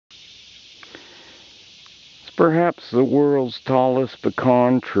Perhaps the world's tallest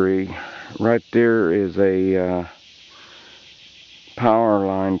pecan tree. Right there is a power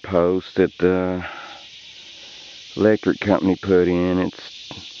line post that the electric company put in.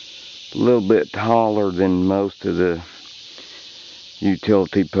 It's a little bit taller than most of the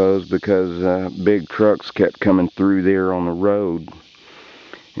utility posts because big trucks kept coming through there on the road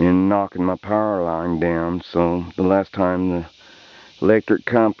and knocking my power line down. So the last time the electric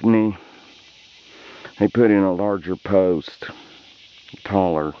company, they put in a larger post,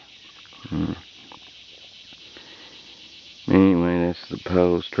 taller. Anyway, that's the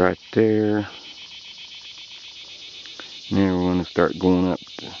post right there. Now we're going to start going up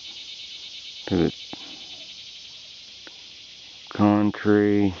to the pecan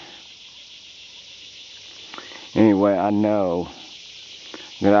tree. Anyway, I know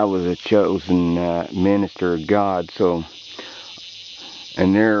that I was a chosen minister of God, so,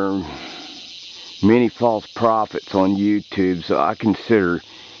 and there are many false prophets on YouTube, so I consider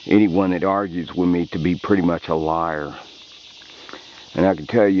anyone that argues with me to be pretty much a liar. And I can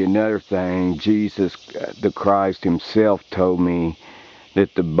tell you another thing. Jesus, the Christ himself, told me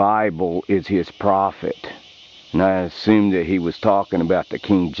that the Bible is his prophet. And I assumed that he was talking about the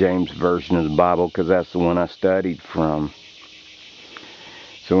King James Version of the Bible because that's the one I studied from.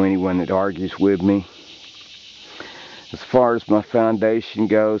 So anyone that argues with me, as far as my foundation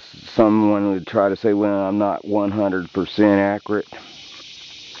goes, someone would try to say, well, I'm not 100% accurate.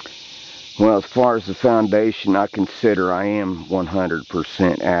 Well, as far as the foundation, I consider I am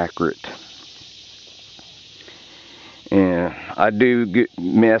 100% accurate. And I do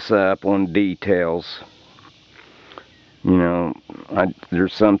mess up on details. You know,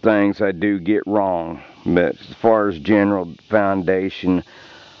 there's some things I do get wrong. But as far as general foundation,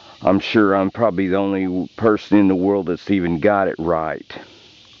 I'm sure I'm probably the only person in the world that's even got it right.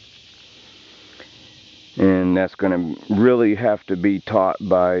 And that's going to really have to be taught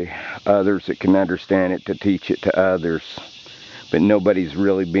by others that can understand it to teach it to others. But nobody's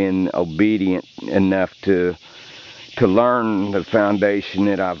really been obedient enough to learn the foundation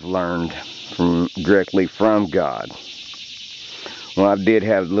that I've learned directly from God. Well, I did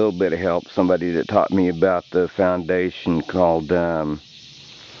have a little bit of help. Somebody that taught me about the foundation called the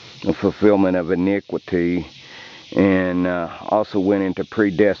fulfillment of iniquity, and also went into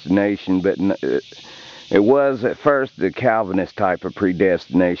predestination, but it was at first the Calvinist type of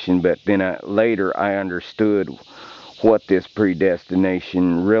predestination, but then later I understood what this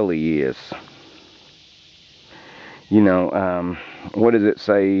predestination really is. You know, what does it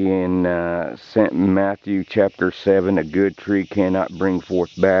say in Matthew chapter 7? A good tree cannot bring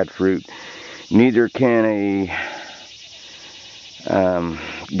forth bad fruit, neither can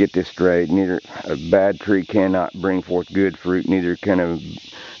get this straight, neither a bad tree cannot bring forth good fruit, neither can a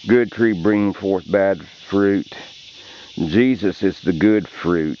good tree bring forth bad fruit. Jesus is the good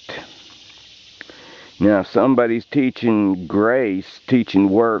fruit. Now, if somebody's teaching grace, teaching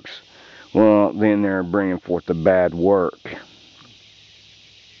works, well, then they're bringing forth a bad work.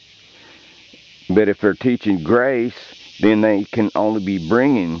 But if they're teaching grace, then they can only be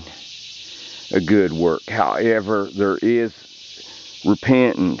bringing a good work. However, there is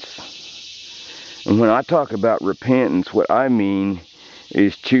repentance. And when I talk about repentance, what I mean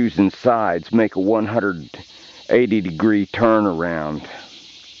is choosing sides, make a 180-degree turnaround.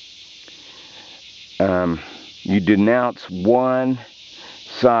 You denounce one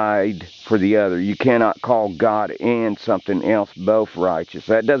side for the other. You cannot call God and something else both righteous.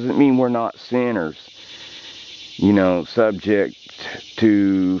 That doesn't mean we're not sinners, you know, subject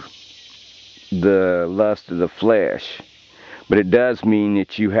to the lust of the flesh. But it does mean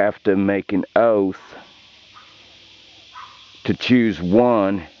that you have to make an oath to choose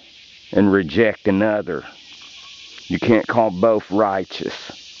one and reject another. You can't call both righteous.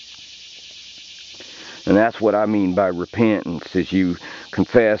 And that's what I mean by repentance, is you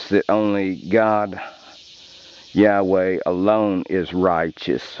confess that only God, Yahweh, alone is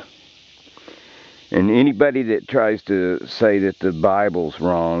righteous. And anybody that tries to say that the Bible's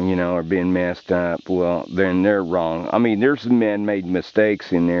wrong, you know, or being messed up, well, then they're wrong. I mean, there's some man-made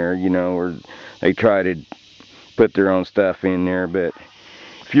mistakes in there, you know, or they try to put their own stuff in there. But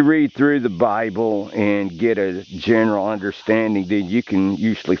if you read through the Bible and get a general understanding, then you can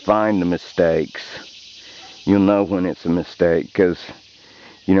usually find the mistakes. You'll know when it's a mistake, because,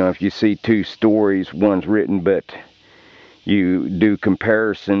 you know, if you see two stories, one's written, but you do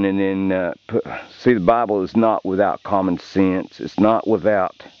comparison, and then see, the Bible is not without common sense. It's not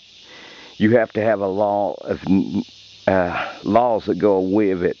without, you have to have a law of laws that go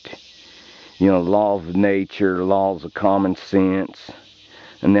with it. You know, laws of nature, laws of common sense.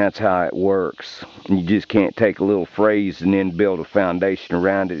 And that's how it works. And you just can't take a little phrase and then build a foundation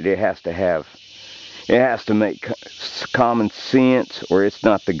around it. It has to make common sense, or it's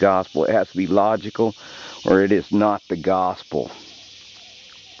not the gospel. It has to be logical, or it is not the gospel.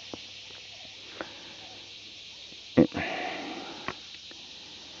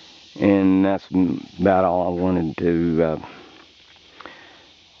 And that's about all I wanted to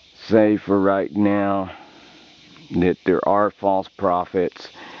say for right now. That there are false prophets.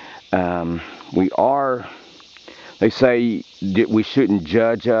 They say that we shouldn't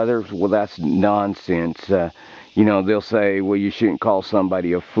judge others. Well, that's nonsense. You know, they'll say, well, you shouldn't call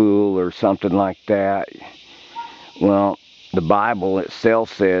somebody a fool or something like that. Well, the Bible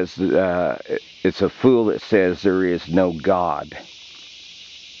itself says it's a fool that says there is no God.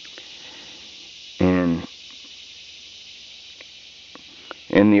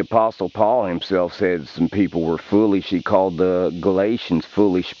 And the Apostle Paul himself said some people were foolish. He called the Galatians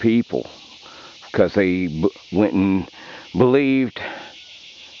foolish people because they went and believed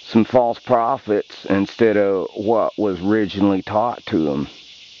some false prophets instead of what was originally taught to them.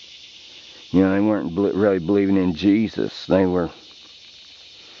 You know, they weren't really believing in Jesus. They were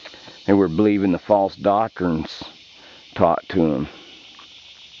believing the false doctrines taught to them.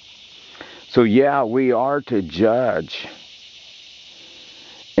 So yeah, we are to judge.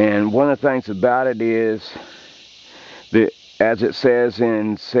 And one of the things about it is that, as it says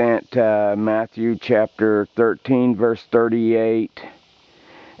in St. Matthew chapter 13 verse 38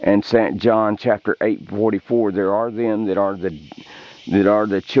 and St. John chapter 8:44, there are them that are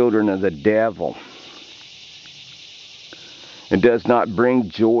the children of the devil. It does not bring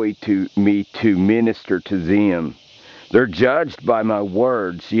joy to me to minister to them. They're judged by my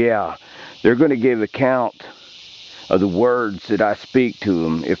words. Yeah, they're going to give account of the words that I speak to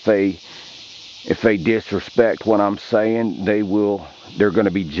them. If they disrespect what I'm saying, they're going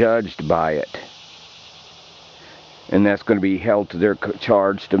to be judged by it. And that's going to be held to their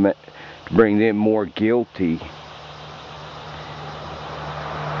charge to bring them more guilty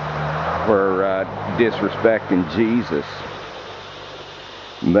for disrespecting Jesus.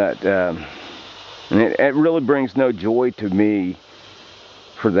 But it really brings no joy to me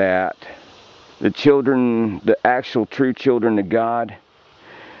for that. The children, the actual true children of God,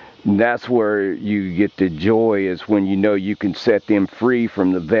 that's where you get the joy, is when you know you can set them free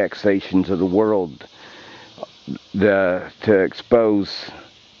from the vexations of the world, to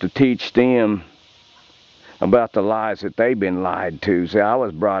teach them about the lies that they've been lied to. See, I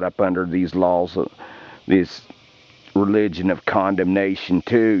was brought up under these laws, this religion of condemnation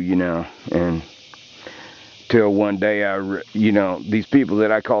too, you know, and till one day these people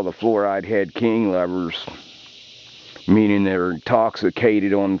that I call the fluoride-head king lovers, meaning they're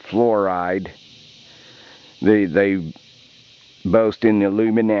intoxicated on fluoride. They boast in the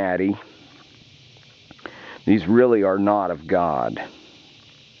Illuminati. These really are not of God.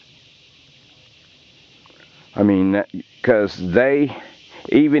 I mean, because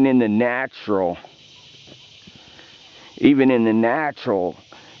even in the natural,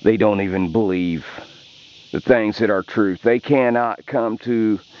 they don't even believe the things that are truth. They cannot come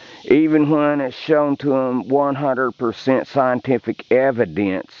to, even when it's shown to them 100% scientific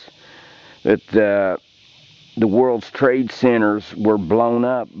evidence that the world's trade centers were blown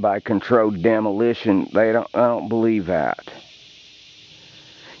up by controlled demolition, I don't believe that.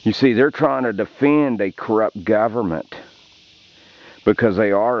 You see, they're trying to defend a corrupt government because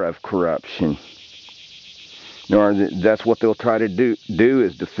they are of corruption. Or that's what they'll try to do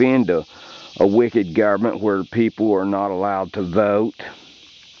is defend a wicked government where people are not allowed to vote,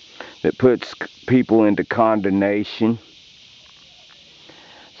 that puts people into condemnation.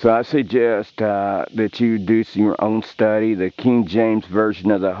 So I suggest that you do your own study. The King James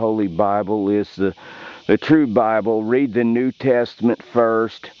Version of the Holy Bible is the true Bible. Read the New Testament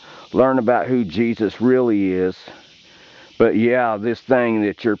first. Learn about who Jesus really is. But yeah, this thing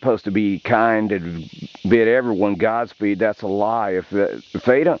that you're supposed to be kind and bid everyone Godspeed, that's a lie. If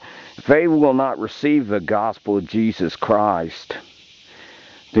they will not receive the gospel of Jesus Christ,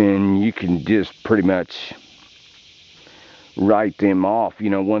 then you can just pretty much write them off.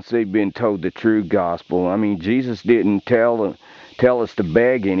 You know, once they've been told the true gospel. I mean, Jesus didn't tell us to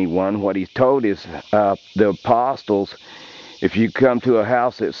beg anyone. What he told is the apostles, if you come to a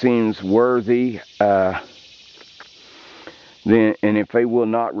house that seems worthy, then, and if they will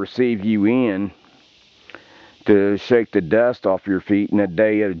not receive you in, to shake the dust off your feet in the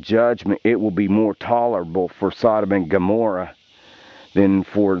day of judgment, it will be more tolerable for Sodom and Gomorrah than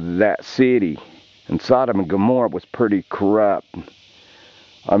for that city. And Sodom and Gomorrah was pretty corrupt.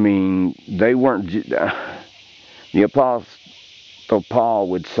 I mean, they weren't, the Apostle Apostle Paul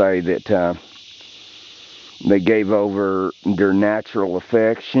would say that they gave over their natural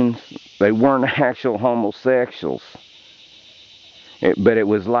affections. They weren't actual homosexuals. But it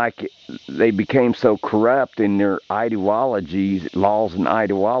was like they became so corrupt in their ideologies, laws and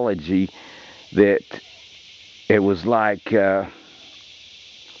ideology, that it was like a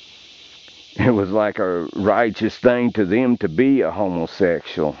righteous thing to them to be a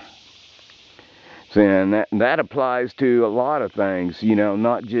homosexual. And that applies to a lot of things, you know,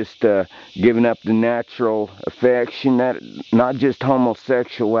 not just giving up the natural affection, not just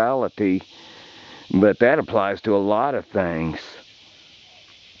homosexuality, but that applies to a lot of things.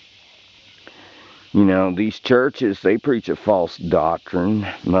 You know, these churches, they preach a false doctrine,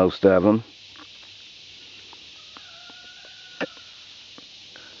 most of them.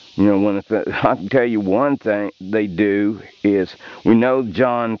 You know, I can tell you one thing they do is, we know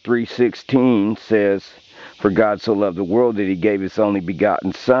John 3:16 says, "For God so loved the world that he gave his only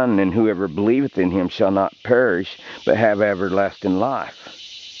begotten Son, and whoever believeth in him shall not perish, but have everlasting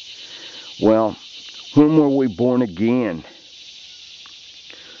life." Well, when were we born again?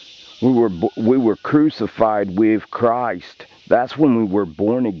 We were crucified with Christ. That's when we were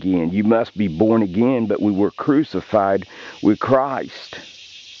born again. You must be born again, but we were crucified with Christ,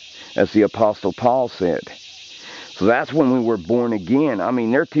 as the Apostle Paul said. So that's when we were born again. I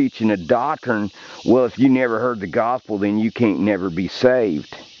mean, they're teaching a doctrine, well, if you never heard the gospel, then you can't never be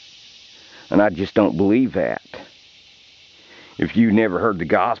saved. And I just don't believe that. If you never heard the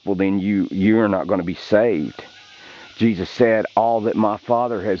gospel, then you're not going to be saved. Jesus said, "All that my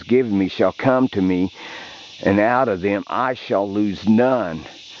Father has given me shall come to me, and out of them I shall lose none."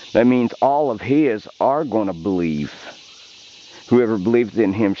 That means all of his are going to believe. Whoever believes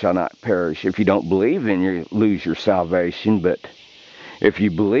in him shall not perish. If you don't believe, then you lose your salvation. But if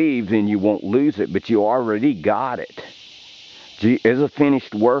you believe, then you won't lose it. But you already got it. It's a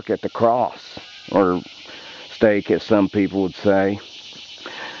finished work at the cross, or stake, as some people would say.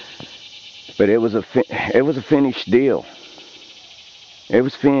 But it was a finished deal. It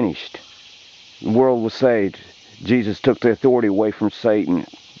was finished. The world was saved. Jesus took the authority away from Satan.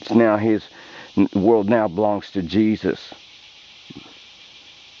 It's now the world now belongs to Jesus.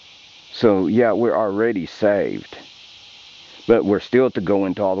 So yeah, we're already saved. But we're still to go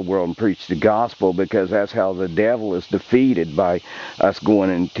into all the world and preach the gospel, because that's how the devil is defeated, by us going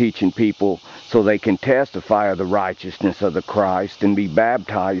and teaching people so they can testify of the righteousness of the Christ and be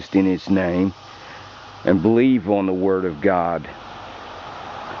baptized in his name and believe on the word of God.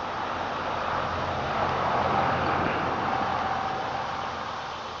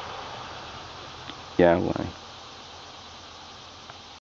 Yahweh.